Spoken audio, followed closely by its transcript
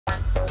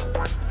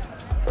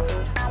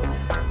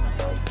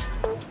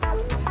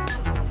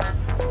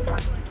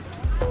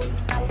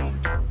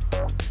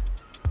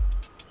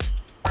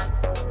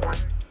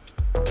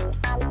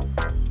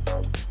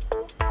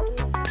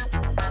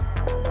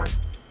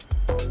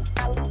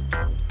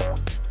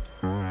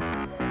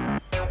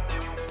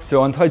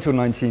So Untitled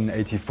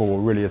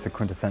 1984 really is a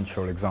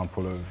quintessential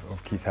example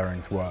of Keith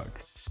Haring's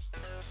work.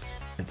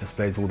 It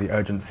displays all the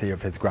urgency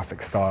of his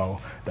graphic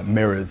style that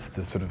mirrors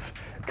the sort of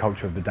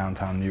culture of the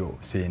downtown New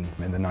York scene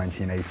in the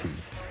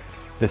 1980s.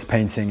 This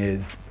painting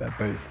is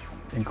both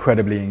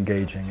incredibly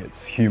engaging,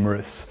 it's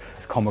humorous,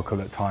 it's comical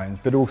at times,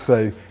 but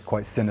also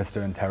quite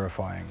sinister and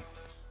terrifying.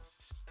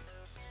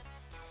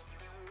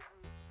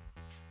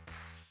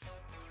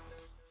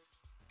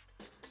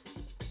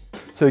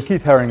 So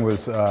Keith Haring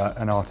was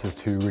an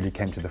artist who really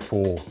came to the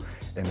fore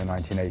in the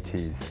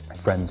 1980s.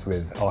 Friends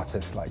with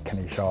artists like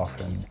Kenny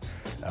Scharf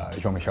and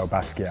Jean-Michel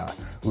Basquiat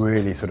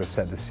really sort of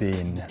set the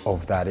scene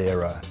of that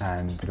era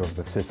and of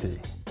the city.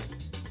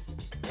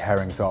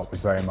 Haring's art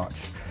was very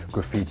much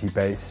graffiti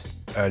based.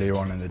 Earlier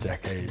on in the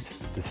decade,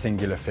 the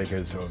singular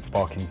figures of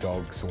barking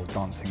dogs or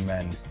dancing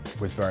men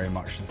was very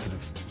much the sort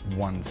of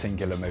one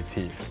singular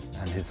motif,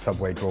 and his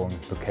subway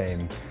drawings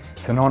became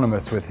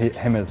synonymous with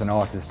him as an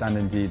artist and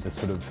indeed the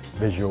sort of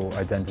visual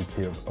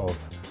identity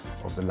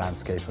of the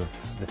landscape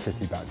of the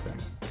city back then.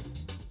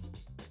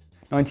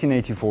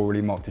 1984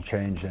 really marked a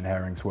change in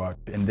Haring's work.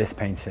 In this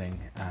painting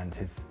and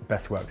his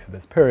best works of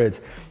this period,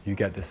 you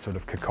get this sort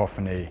of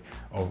cacophony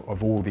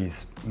of all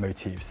these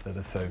motifs that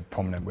are so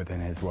prominent within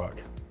his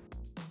work.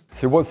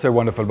 So what's so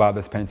wonderful about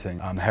this painting?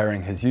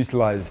 Haring has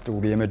utilised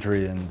all the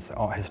imagery and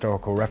art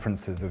historical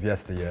references of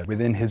yesteryear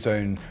within his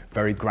own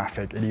very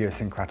graphic,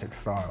 idiosyncratic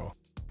style.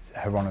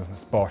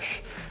 Hieronymus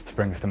Bosch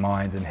springs to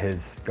mind in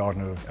his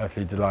Garden of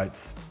Earthly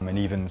Delights, and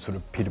even sort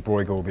of Pieter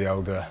Brueghel the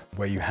Elder,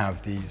 where you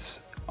have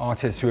these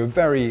artists who are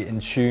very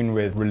in tune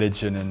with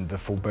religion and the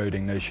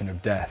foreboding notion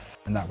of death,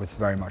 and that was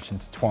very much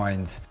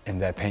intertwined in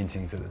their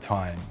paintings at the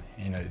time.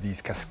 You know,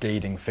 these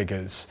cascading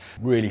figures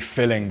really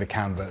filling the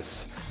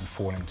canvas and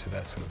falling to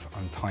their sort of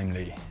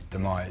untimely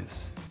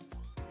demise.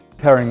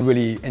 Haring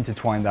really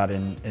intertwined that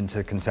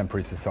into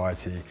contemporary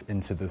society,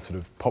 into the sort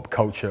of pop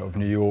culture of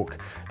New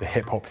York, the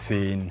hip-hop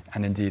scene,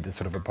 and indeed the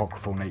sort of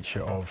apocryphal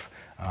nature of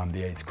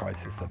the AIDS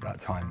crisis at that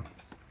time.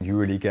 You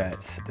really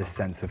get this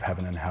sense of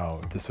heaven and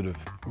hell. The sort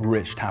of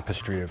rich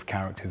tapestry of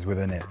characters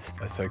within it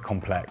are so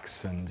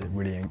complex, and it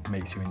really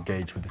makes you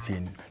engage with the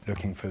scene,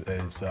 looking for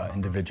those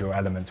individual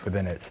elements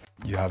within it.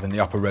 You have in the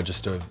upper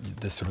register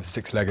this sort of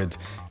six-legged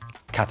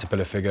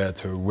caterpillar figure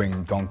to a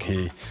winged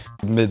donkey.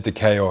 Amid the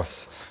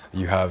chaos,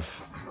 you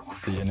have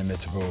the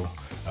inimitable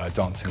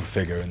dancing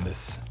figure in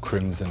this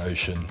crimson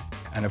ocean.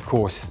 And of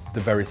course, the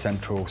very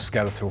central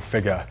skeletal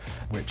figure,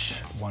 which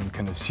one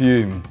can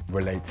assume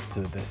relates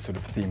to this sort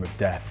of theme of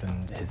death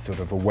and his sort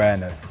of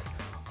awareness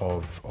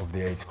of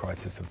the AIDS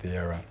crisis of the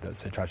era that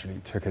so tragically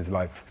took his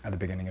life at the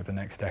beginning of the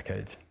next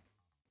decade.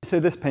 So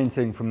this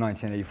painting from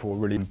 1984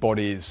 really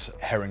embodies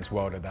Haring's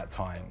world at that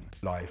time.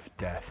 Life,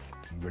 death,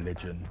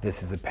 religion.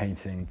 This is a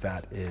painting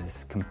that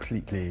is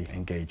completely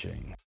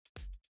engaging.